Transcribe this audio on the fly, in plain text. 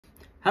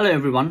Hello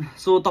everyone.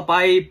 So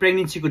तपाईँ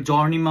प्रेग्नेन्सीको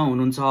जर्नीमा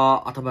हुनुहुन्छ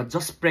अथवा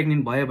जस्ट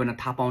प्रेग्नेन्ट भयो भनेर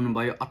थाहा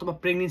पाउनुभयो अथवा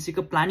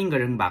प्रेग्नेन्सीको प्लानिङ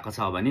गरिरहनु भएको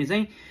छ भने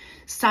चाहिँ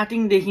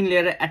स्टार्टिङदेखि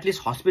लिएर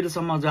एटलिस्ट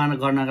हस्पिटलसम्म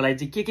गर्नको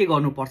लागि चाहिँ के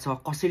गर्नुपर्छ,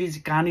 कसरी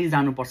कहाँनिर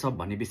जानुपर्छ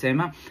भन्ने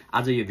विषयमा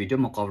आज यो भिडियो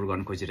म कभर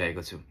गर्न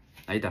खोजिरहेको छु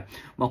है त।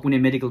 म कुनै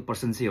मेडिकल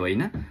पर्सन चाहिँ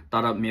होइन,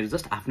 तर मेरो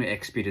जस्ट आफ्नो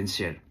एक्सपिरियन्स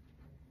सेयर।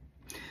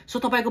 सो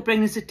तपाईको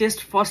प्रेग्नेन्सी टेस्ट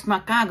फर्स्टमा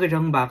कहाँ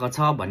गरिरहनु भएको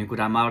छ भन्ने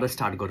कुरामा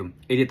स्टार्ट गरौँ।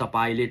 यदि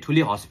तपाईले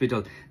ठुली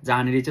हस्पिटल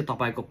जहाँनिर चाहिँ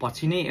तपाईको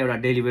पछि नै एउटा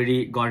डेलिभरी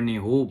गर्ने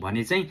हो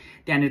भने चाहिँ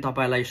त्यहाँनिर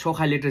तपाईलाई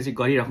सोखा लेटर चाहिँ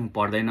गरिराख्नु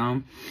पर्दैन।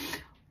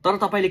 तर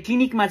तपाईले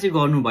क्लिनिकमा चाहिँ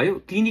गर्नुभयो,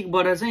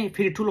 क्लिनिकबाट चाहिँ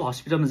फेरि ठुलो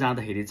हस्पिटलमा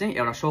जाँदाखेरि चाहिँ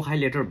एउटा सोखा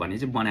लेटर भन्ने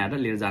चाहिँ बनाएर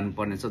लिएर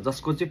जानुपर्ने छ,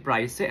 जसको चाहिँ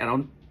प्राइस चाहिँ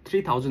अराउन्ड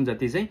 3000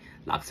 जति चाहिँ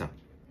लाग्छ।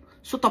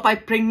 सो तपाईँ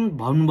प्रेग्नेन्ट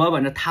भन्नुभयो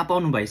भनेर थाहा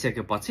पाउनु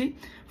भइसकेपछि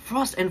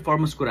फर्स्ट एन्ड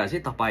फरमोस्ट कुरा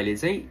चाहिँ तपाईले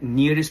चाहिँ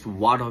नियरेस्ट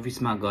वार्ड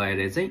अफिसमा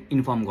गएर चाहिँ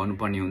इन्फर्म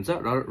गर्नुपर्ने हुन्छ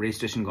र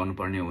रेजिस्ट्रेसन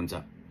गर्नुपर्ने हुन्छ।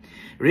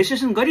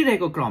 रेजिस्ट्रेसन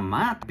गरिरहेको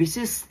क्रममा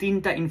विशेष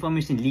 3टा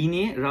इन्फर्मेसन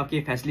लिने र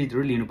के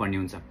फेसिलिटीहरू लिनुपर्ने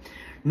हुन्छ।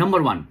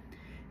 नम्बर 1,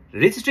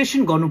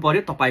 रेजिस्ट्रेसन गर्नु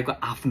पर्यो तपाईको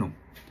आफ्नो।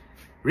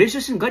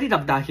 रेजिस्ट्रेसन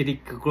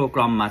गरिराख्दाखेरिको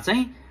क्रममा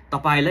चाहिँ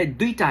तपाईलाई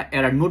दुईटा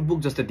एउटा नोटबुक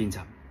जस्तो दिन्छ।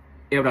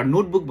 एउटा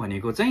नोटबुक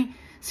भनेको चाहिँ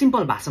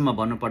सिम्पल भाषामा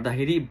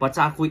भन्नुपर्दाखेरि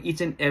बच्चाको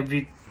इच एन्ड एभ्री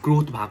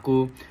ग्रोथ भएको,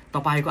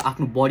 तपाईको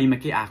आफ्नो बडीमा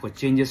के आएको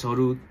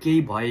चेन्जेसहरू,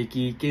 केही भयो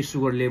कि केही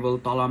सुगर लेभल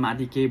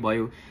तलमाथि केही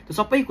भयो, त्यो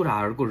सबै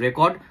कुराहरूको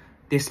रेकर्ड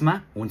त्यसमा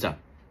हुन्छ।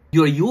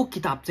 यो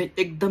किताब चाहिँ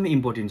एकदमै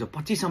इम्पोर्टेन्ट छ,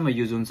 25 सम्म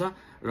युज हुन्छ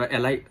र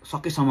यसलाई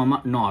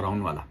सकेसम्ममा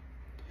नहराउनु होला।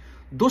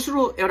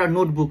 दोस्रो एउटा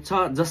नोटबुक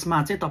छ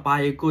जसमा चाहिँ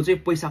तपाईको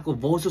चाहिँ पैसाको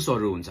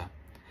भाउचर्सहरू हुन्छ।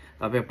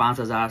 तपाईँ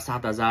 5000,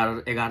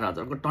 7000,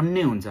 11000 को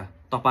टन्नै हुन्छ।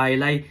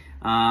 तपाईलाई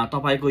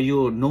तपाईको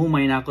यो 9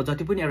 महिनाको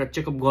जति पनि एउटा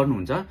चेकअप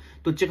गर्नुहुन्छ,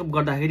 त्यो चेकअप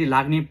गर्दाखेरि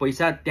लाग्ने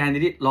पैसा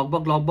त्यहाँनिर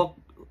लगभग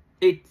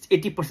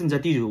 80%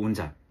 जति हुन्छ।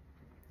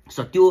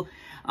 सो त्यो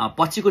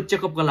पछिको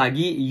चेकअपको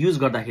लागि युज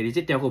गर्दाखेरि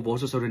चाहिँ त्यहाँको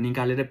भाउचर्सहरू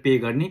निकालेर पे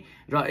गर्ने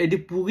र यदि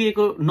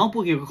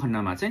नपुगेको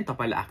खण्डमा चाहिँ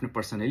तपाईले आफ्नो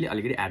पर्सनली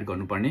अलिकति एड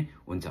गर्नुपर्ने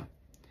हुन्छ।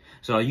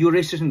 सो यो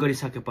रेजिस्ट्रेसन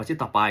गरिसकेपछि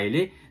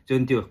तपाईले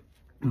जुन त्यो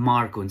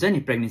मार्क हुन्छ नि,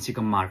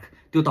 प्रेग्नेन्सीको मार्क,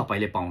 त्यो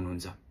तपाईले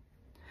पाउनुहुन्छ।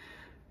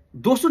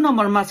 दोस्रो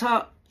नम्बरमा छ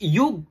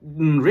यो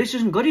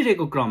रेजिस्ट्रेसन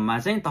गरिरहेको क्रममा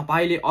चाहिँ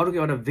तपाईले अर्को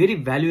एउटा भेरी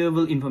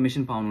भ्यालुएबल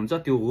इन्फर्मेसन पाउनुहुन्छ,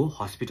 त्यो हो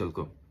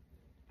हस्पिटलको।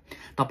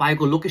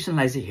 तपाईको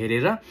लोकेसनलाई चाहिँ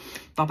हेरेर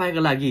तपाईको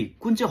लागि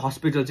कुन चाहिँ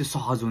हस्पिटल चाहिँ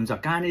सहज हुन्छ,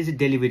 कहाँनिर चाहिँ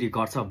डेलिभरी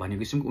गर्छ भन्ने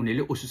किसिमको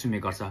उनीहरूले उसूसुमे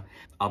गर्छ।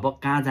 अब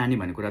कहाँ जाने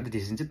भन्ने कुरा त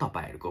डिसिजन चाहिँ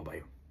तपाईहरूको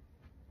भयो।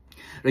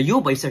 र यो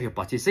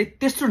भइसकेपछि चाहिँ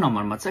तेस्रो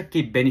नम्बरमा छ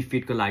के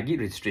बेनिफिटको लागि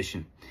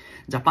रेजिस्ट्रेसन।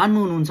 जापानमा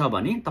हुनुहुन्छ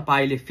भने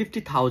तपाईले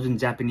 50,000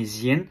 जापानिज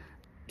येन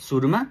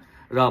सुरुमा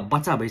र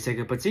बच्चा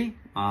भइसकेपछि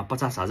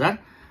 50,000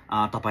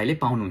 तपाईले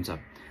पाउनुहुन्छ।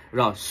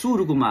 र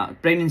सुरुमा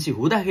प्रेग्नेन्सी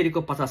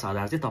हुँदाखेरिको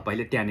 50,000 चाहिँ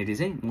तपाईले त्यहाँनिर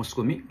चाहिँ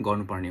मोस्कोमी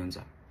गर्नुपर्ने हुन्छ।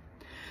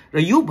 र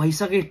यो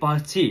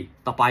भइसकेपछि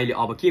तपाईले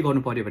अब के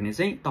गर्नु पर्यो भने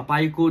चाहिँ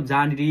तपाईको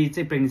जहाँनिर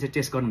चाहिँ प्रेग्नेन्सी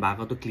टेस्ट गर्नु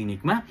भएको त्यो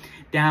क्लिनिकमा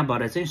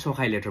त्यहाँबाट चाहिँ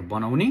सोखाइ लेटर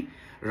बनाउने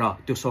र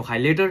त्यो सोखाइ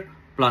लेटर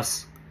प्लस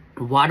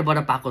वार्डबाट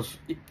पाएको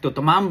त्यो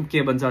तमाम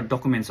के भन्छ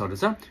डकुमेन्ट्सहरू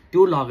छ,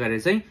 त्यो लगेर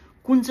चाहिँ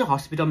कुन चाहिँ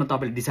हस्पिटलमा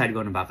तपाईले डिसाइड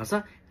गर्नु भएको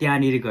छ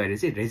त्यहाँनिर गएर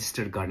चाहिँ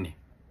रेजिस्टर गर्ने।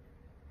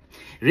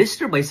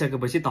 रेजिस्टर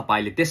भइसकेपछि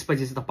तपाईले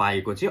त्यसपछि चाहिँ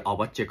तपाईको चाहिँ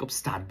अब चेकअप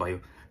स्टार्ट भयो।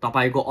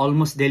 तपाईको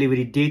अलमोस्ट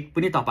डेलिभरी डेट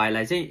पनि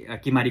तपाईलाई चाहिँ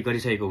किमारी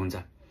गरिसकेको हुन्छ।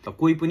 त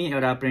कोही पनि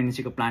एउटा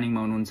प्रेग्नेन्सीको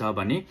प्लानिङमा हुनुहुन्छ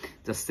भने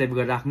जस्ट सेभ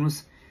गरेर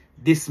राख्नुस्।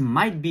 This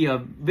might be a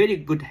very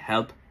good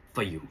help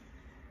for you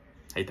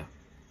है त।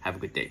 Have a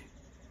good day.